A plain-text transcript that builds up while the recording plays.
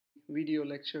video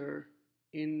lecture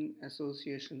in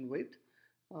association with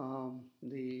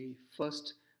the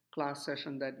first class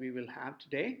session that we will have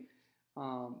today.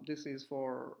 This is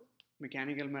for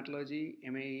Mechanical Metallurgy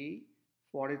MAE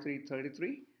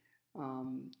 4333,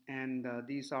 and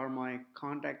these are my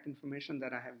contact information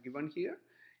that I have given here,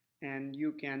 and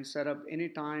you can set up any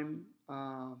time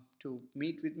to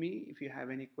meet with me if you have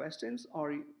any questions,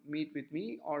 or meet with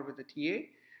me or with the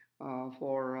TA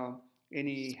for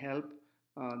any help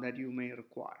that you may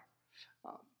require.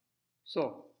 Uh,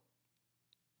 so,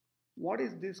 what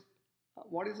is this?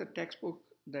 What is a textbook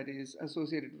that is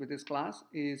associated with this class?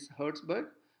 Is Hertzberg.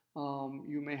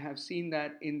 You may have seen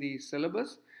that in the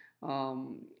syllabus.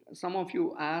 Some of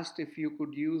you asked if you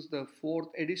could use the fourth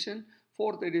edition.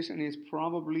 Fourth edition is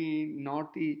probably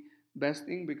not the best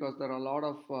thing because there are a lot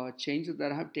of changes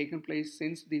that have taken place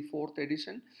since the fourth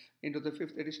edition into the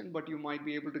fifth edition, but you might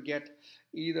be able to get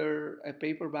either a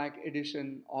paperback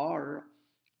edition or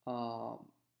uh,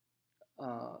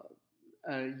 uh,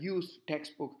 a used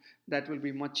textbook that will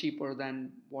be much cheaper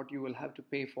than what you will have to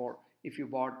pay for if you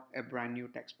bought a brand new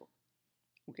textbook.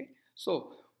 Okay,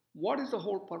 so what is the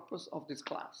whole purpose of this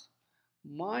class?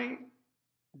 My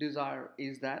desire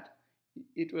is that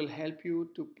it will help you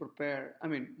to prepare. I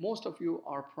mean, most of you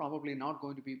are probably not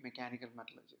going to be mechanical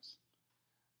metallurgists.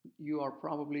 You are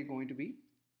probably going to be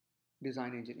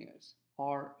design engineers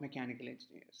or mechanical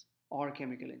engineers or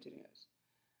chemical engineers.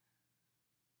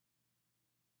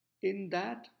 In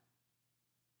that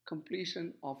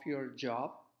completion of your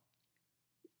job,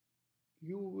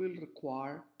 you will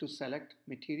require to select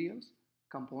materials,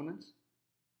 components,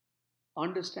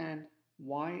 understand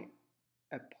why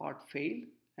a part failed,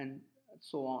 and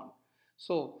so on.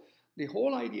 So the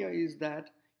whole idea is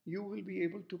that you will be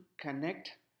able to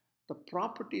connect the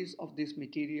properties of these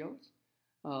materials,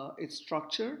 its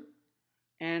structure,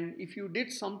 and if you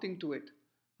did something to it,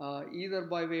 either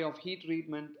by way of heat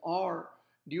treatment or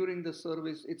during the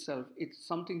service itself,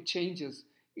 something changes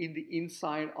in the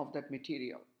inside of that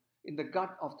material, in the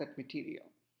gut of that material,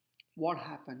 what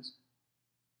happens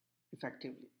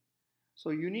effectively. So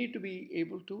you need to be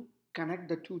able to connect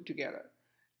the two together.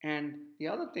 And the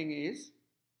other thing is,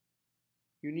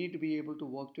 you need to be able to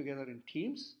work together in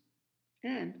teams,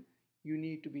 and you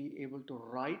need to be able to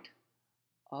write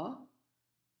a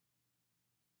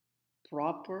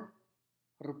proper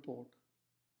report.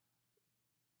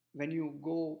 When you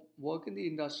go work in the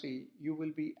industry, you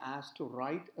will be asked to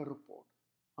write a report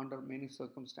under many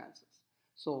circumstances.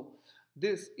 So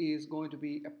this is going to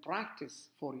be a practice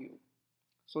for you.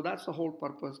 So that's the whole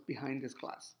purpose behind this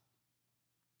class.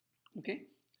 Okay,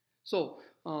 so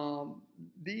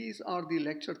these are the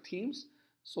lecture themes.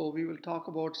 So we will talk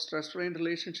about stress-strain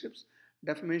relationships,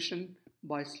 deformation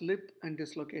by slip and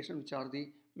dislocation, which are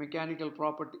the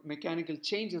mechanical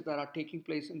changes that are taking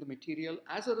place in the material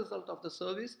as a result of the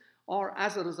service, or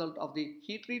as a result of the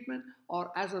heat treatment,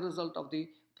 or as a result of the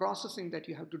processing that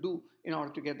you have to do in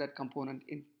order to get that component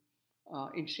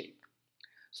in shape.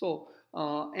 So,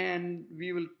 and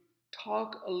we will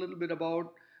talk a little bit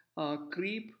about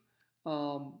creep,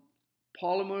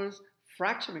 polymers,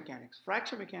 fracture mechanics.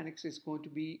 Fracture mechanics is going to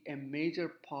be a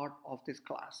major part of this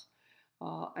class.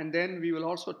 And then we will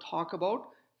also talk about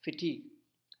fatigue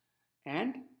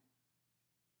and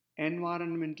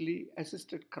environmentally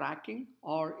assisted cracking,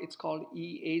 or it's called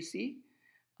EAC.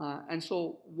 And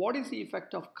so what is the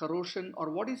effect of corrosion,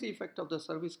 or what is the effect of the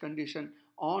service condition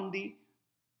on the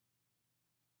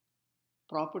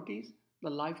properties, the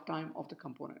lifetime of the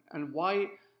component, and why?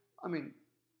 I mean,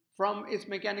 from its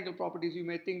mechanical properties, you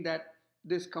may think that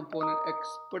this component,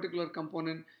 particular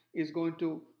component, is going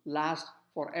to last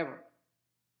forever,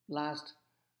 last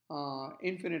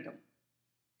infinitum.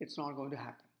 It's not going to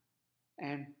happen.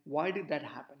 And why did that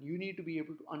happen? You need to be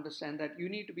able to understand that. You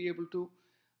need to be able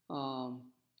to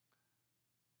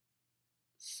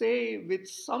say with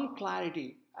some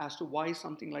clarity as to why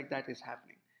something like that is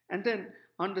happening, and then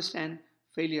understand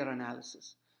failure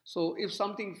analysis. So if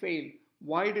something failed,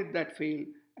 why did that fail,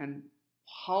 and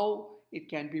how it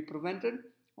can be prevented,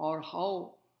 or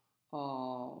how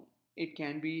it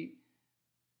can be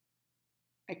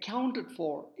accounted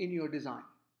for in your design.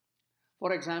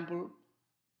 For example,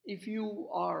 if you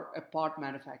are a part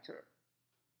manufacturer,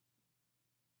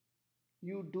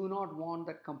 you do not want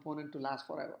that component to last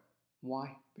forever.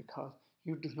 Why? Because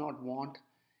you do not want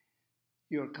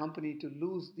your company to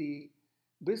lose the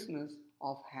business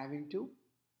of having to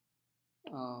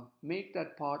make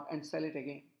that part and sell it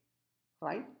again,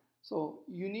 right? So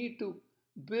you need to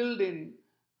build in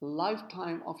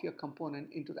lifetime of your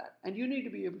component into that, and you need to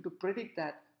be able to predict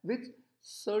that with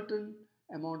certain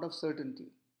amount of certainty.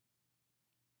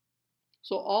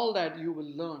 So all that you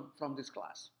will learn from this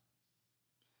class.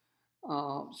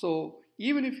 So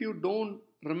even if you don't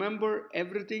remember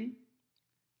everything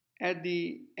at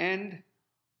the end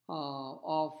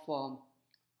of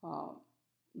uh,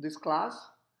 this class,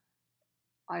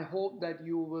 I hope that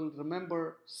you will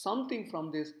remember something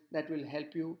from this that will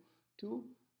help you to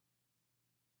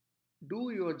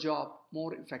do your job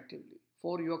more effectively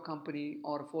for your company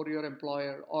or for your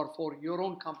employer or for your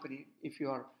own company if you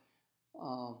are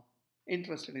uh,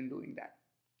 interested in doing that.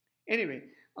 Anyway,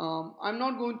 I'm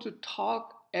not going to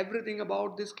talk everything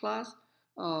about this class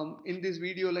in this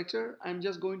video lecture. I'm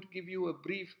just going to give you a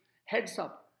brief heads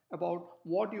up about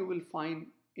what you will find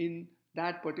in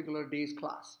that particular day's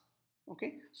class.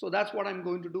 Okay, so that's what I'm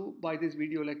going to do by this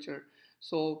video lecture.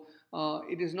 So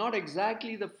it is not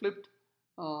exactly the flipped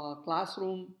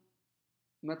classroom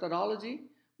methodology,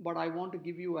 but I want to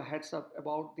give you a heads up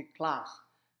about the class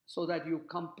so that you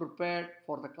come prepared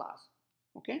for the class.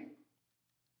 Okay.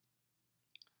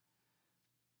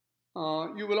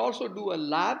 You will also do a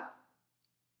lab,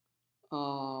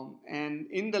 and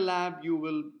in the lab you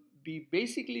will be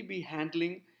basically be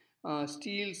handling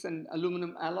steels and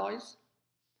aluminum alloys.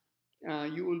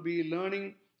 You will be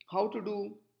learning how to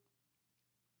do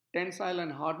tensile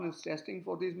and hardness testing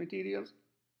for these materials.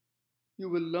 You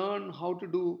will learn how to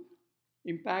do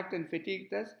impact and fatigue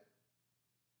test.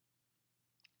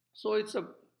 So it's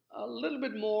a little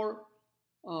bit more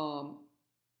um,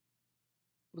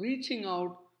 reaching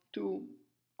out to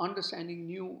understanding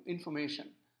new information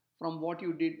from what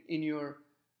you did in your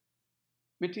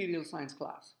material science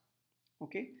class.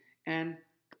 Okay, and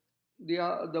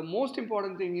the most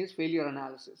important thing is failure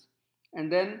analysis.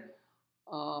 And then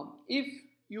if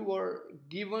you were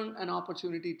given an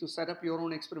opportunity to set up your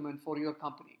own experiment for your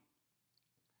company,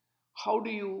 how do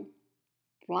you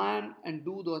plan and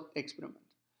do the experiment?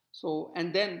 So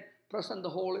and then present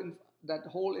the that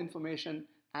whole information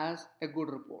as a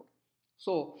good report.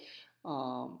 So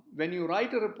when you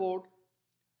write a report,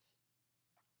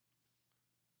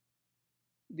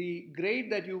 the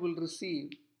grade that you will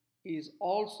receive is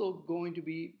also going to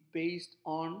be based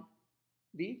on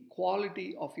the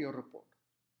quality of your report.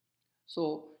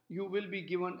 So you will be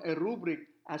given a rubric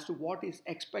as to what is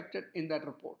expected in that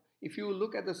report. If you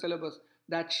look at the syllabus,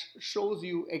 that shows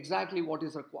you exactly what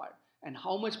is required and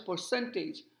how much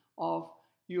percentage of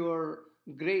your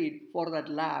grade for that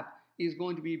lab is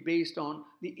going to be based on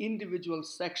the individual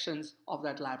sections of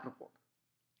that lab report.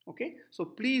 Okay, so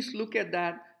please look at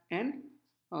that and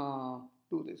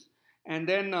do this. And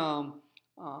then uh,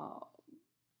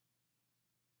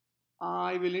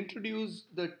 I will introduce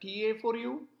the TA for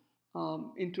you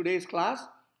in today's class,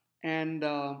 and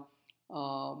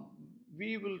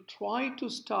we will try to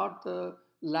start the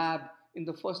lab in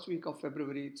the first week of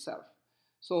February itself.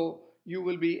 So you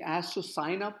will be asked to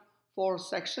sign up for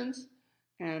sections,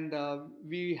 and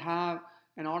we have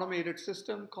an automated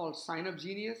system called Sign Up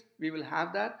Genius. We will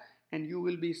have that, and you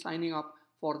will be signing up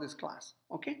for this class.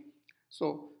 Okay,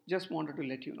 so just wanted to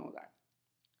let you know that.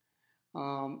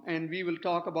 And we will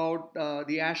talk about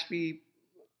the Ashby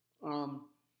um,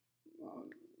 uh,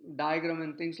 diagram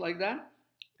and things like that.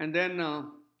 And then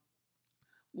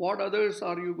what others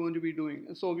are you going to be doing?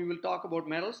 So we will talk about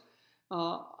metals.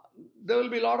 Uh, there will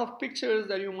be a lot of pictures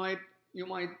that you might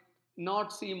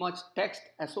not see much text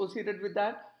associated with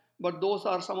that, but those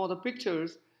are some of the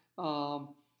pictures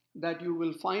that you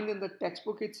will find in the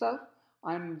textbook itself.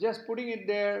 I'm just putting it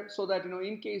there so that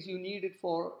in case you need it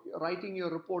for writing your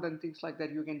report and things like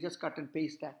that, you can just cut and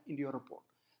paste that into your report.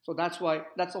 So that's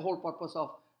the whole purpose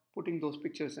of putting those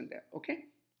pictures in there. Okay.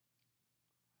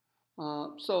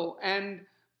 In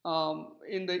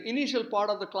the initial part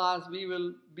of the class, we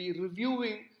will be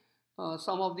reviewing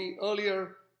some of the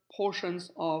earlier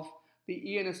portions of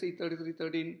the ENSE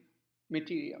 3313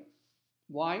 material.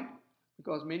 Why?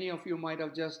 Because many of you might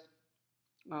have just,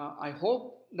 I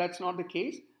hope that's not the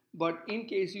case, but in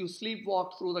case you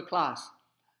sleepwalk through the class,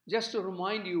 just to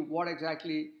remind you what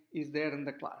exactly is there in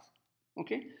the class.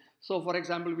 Okay? So for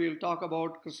example, we will talk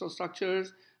about crystal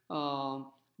structures,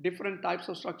 different types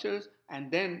of structures,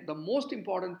 and then the most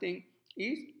important thing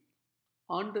is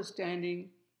understanding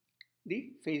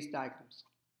the phase diagrams,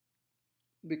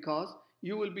 because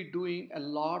you will be doing a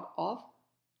lot of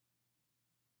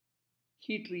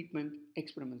heat treatment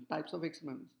experiments, types of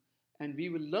experiments, and we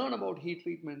will learn about heat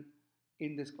treatment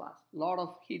in this class. A lot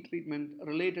of heat treatment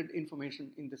related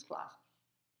information in this class.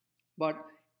 But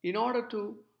in order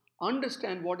to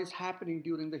understand what is happening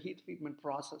during the heat treatment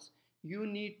process, you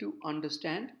need to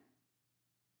understand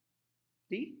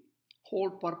the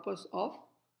whole purpose of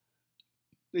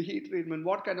the heat treatment,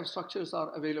 what kind of structures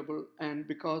are available, and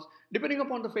because depending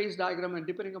upon the phase diagram and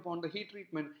depending upon the heat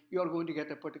treatment, you are going to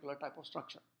get a particular type of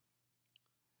structure.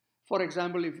 For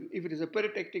example, if it is a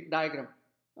peritectic diagram,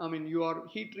 I mean, you are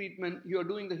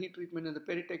doing the heat treatment in the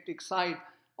peritectic side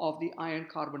of the iron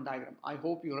carbon diagram. I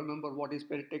hope you remember what is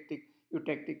peritectic,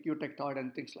 eutectic, eutectoid,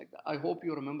 and things like that. I hope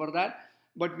you remember that,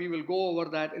 but we will go over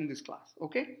that in this class,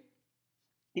 okay?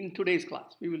 In today's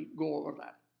class, we will go over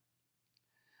that.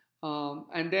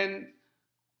 And then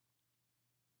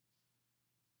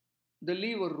the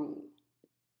lever rule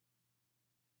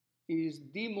is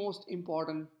the most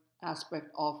important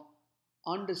aspect of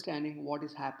understanding what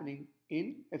is happening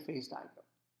in a phase diagram.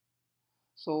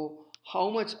 So how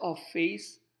much of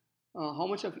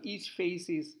each phase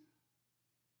is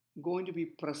going to be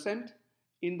present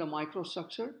in the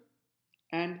microstructure,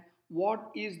 and what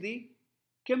is the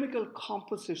chemical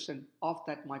composition of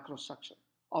that microstructure,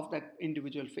 of that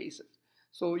individual phases.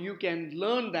 So you can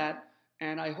learn that,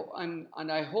 and I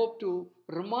hope to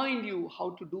remind you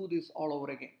how to do this all over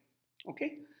again.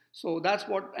 Okay, so that's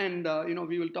what, and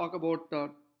we will talk about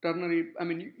ternary. I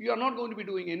mean, you are not going to be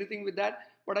doing anything with that,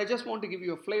 but I just want to give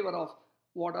you a flavor of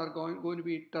what are going to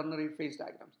be ternary phase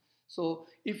diagrams. So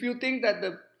if you think that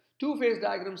the two phase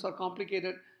diagrams are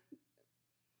complicated,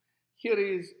 here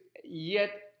is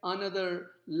yet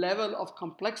another level of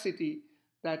complexity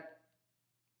that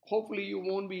hopefully you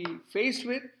won't be faced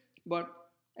with, but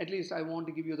at least I want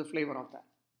to give you the flavor of that.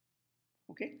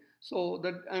 Okay, so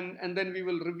that, and then we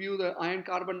will review the iron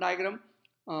carbon diagram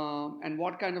and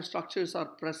what kind of structures are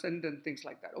present and things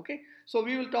like that. Okay, so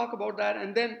we will talk about that,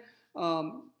 and then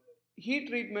heat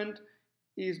treatment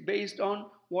is based on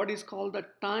what is called the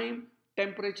time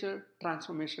temperature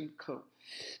transformation curve.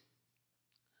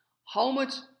 How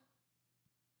much?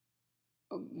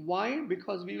 Why?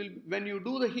 Because we will, when you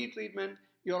do the heat treatment,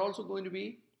 you are also going to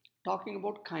be talking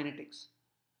about kinetics.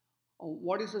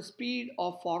 What is the speed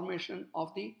of formation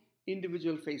of the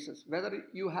individual phases, whether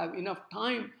you have enough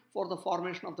time for the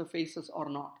formation of the phases or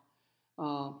not.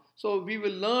 So we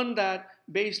will learn that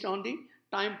based on the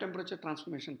time temperature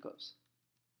transformation curves.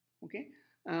 Okay,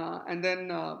 and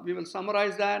then we will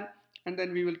summarize that, and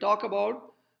then we will talk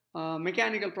about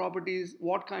mechanical properties,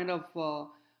 what kind of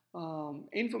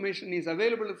information is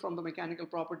available from the mechanical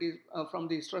properties, from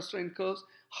the stress strain curves,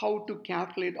 how to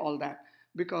calculate all that,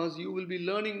 because you will be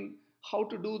learning how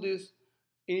to do this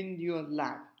in your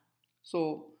lab.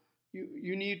 So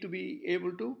you need to be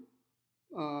able to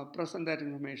present that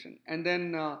information. And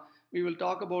then we will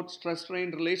talk about stress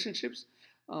strain relationships.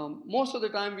 Most of the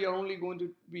time we are only going to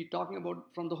be talking about,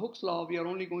 from the Hooke's law, we are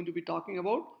only going to be talking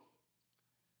about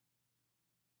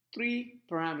 3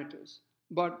 parameters,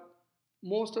 but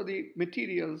most of the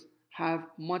materials have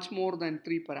much more than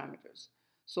 3 parameters.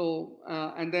 So,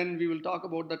 and then we will talk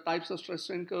about the types of stress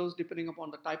strain curves depending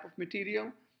upon the type of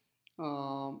material.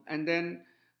 And then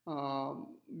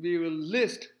we will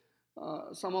list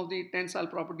some of the tensile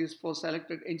properties for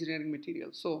selected engineering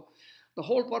materials. So the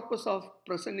whole purpose of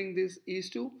presenting this is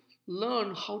to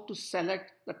learn how to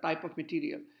select the type of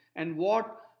material and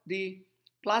what the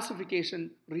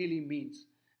classification really means.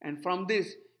 And from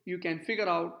this, you can figure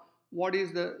out what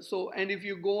is the, so, and if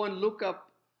you go and look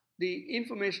up the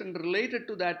information related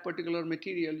to that particular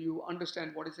material, you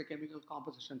understand what is the chemical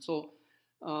composition. So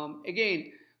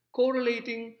again,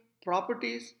 correlating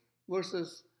properties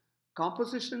versus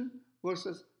composition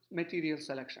versus material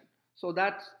selection. So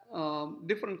that's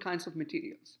different kinds of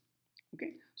materials.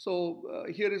 Okay, so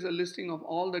here is a listing of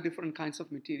all the different kinds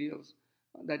of materials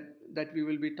that we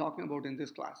will be talking about in this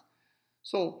class.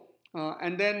 So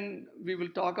and then we will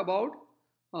talk about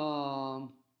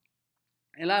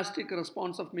elastic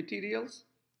response of materials.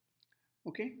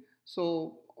 Okay,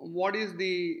 so what is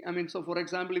the, I mean, so for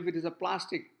example, if it is a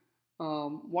plastic,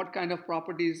 what kind of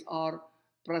properties are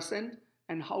present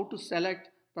and how to select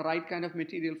the right kind of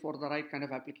material for the right kind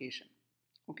of application.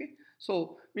 Okay,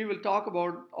 so we will talk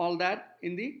about all that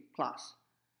in the class,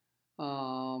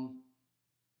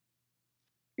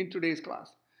 in today's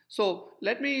class. So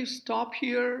let me stop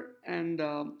here, and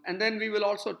then we will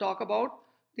also talk about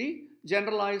the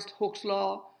generalized Hooke's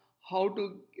law, how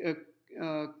to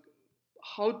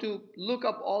look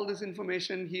up all this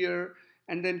information here,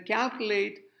 and then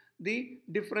calculate the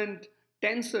different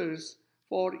tensors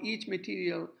for each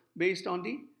material based on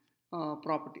the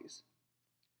properties,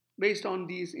 based on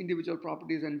these individual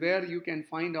properties, and where you can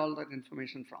find all that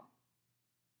information from.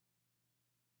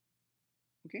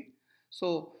 Okay,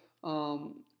 so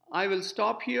I will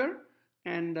stop here,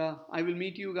 and I will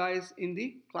meet you guys in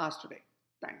the class today.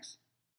 Thanks.